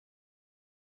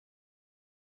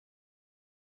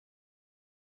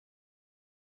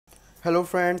Hello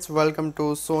friends, welcome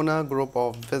to सोना group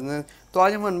of business. तो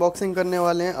आज हम अनबॉक्सिंग करने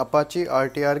वाले हैं अपाची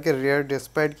आरटीआर के रियर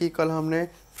डिस्पैच की। कल हमने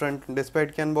फ्रंट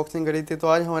डिस्पैच की अनबॉक्सिंग करी थी। तो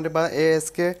आज हमारे पास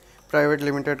एएसके प्राइवेट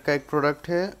लिमिटेड का एक प्रोडक्ट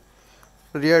है,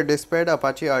 रियर डिस्पैच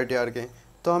अपाची आरटीआर के।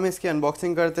 तो हम इसकी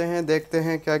अनबॉक्सिंग करते हैं, देखते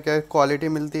हैं क्या क्या क्वालिटी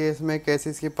मिलती है इसमें, कैसी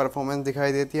इसकी परफॉर्मेंस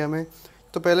दिखाई देती है हमें।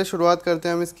 तो पहले शुरुआत करते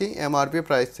हैं हम इसकी एमआरपी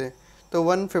प्राइस से। तो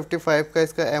 155 का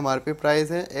इसका एमआरपी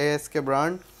प्राइस है। एएसके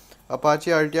ब्रांड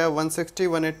अपाची आरटीआर 160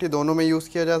 180 दोनों में यूज़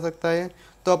किया जा सकता है।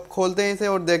 तो अब खोलते हैं इसे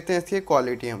और देखते हैं इसकी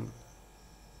क्वालिटी हम।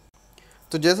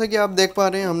 तो जैसा कि आप देख पा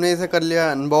रहे हैं, हमने इसे कर लिया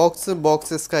अनबॉक्स।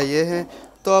 बॉक्स इसका ये है।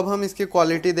 तो अब हम इसकी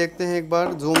क्वालिटी देखते हैं, एक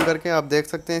बार जूम करके आप देख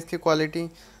सकते हैं इसकी क्वालिटी।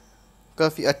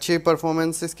 काफ़ी अच्छी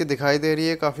परफॉर्मेंस इसकी दिखाई दे रही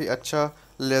है। काफ़ी अच्छा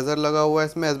लेज़र लगा हुआ है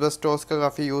इसमें, एस्बेस्टॉस का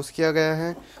काफ़ी यूज़ किया गया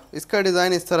है। इसका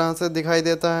डिज़ाइन इस तरह से दिखाई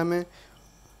देता है हमें।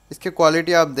 इसकी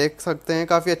क्वालिटी आप देख सकते हैं,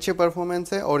 काफ़ी अच्छी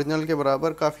परफॉर्मेंस है, ओरिजिनल के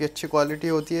बराबर काफ़ी अच्छी क्वालिटी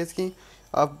होती है इसकी।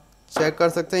 आप चेक कर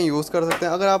सकते हैं, यूज़ कर सकते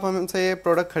हैं। अगर आप हमसे ये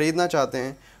प्रोडक्ट ख़रीदना चाहते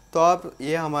हैं तो आप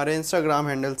ये हमारे इंस्टाग्राम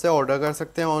हैंडल से ऑर्डर कर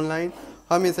सकते हैं ऑनलाइन,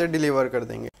 हम इसे डिलीवर कर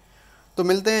देंगे। तो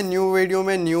मिलते हैं न्यू वीडियो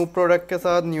में, न्यू प्रोडक्ट के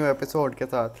साथ, न्यू एपिसोड के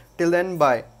साथ। Till then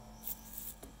bye.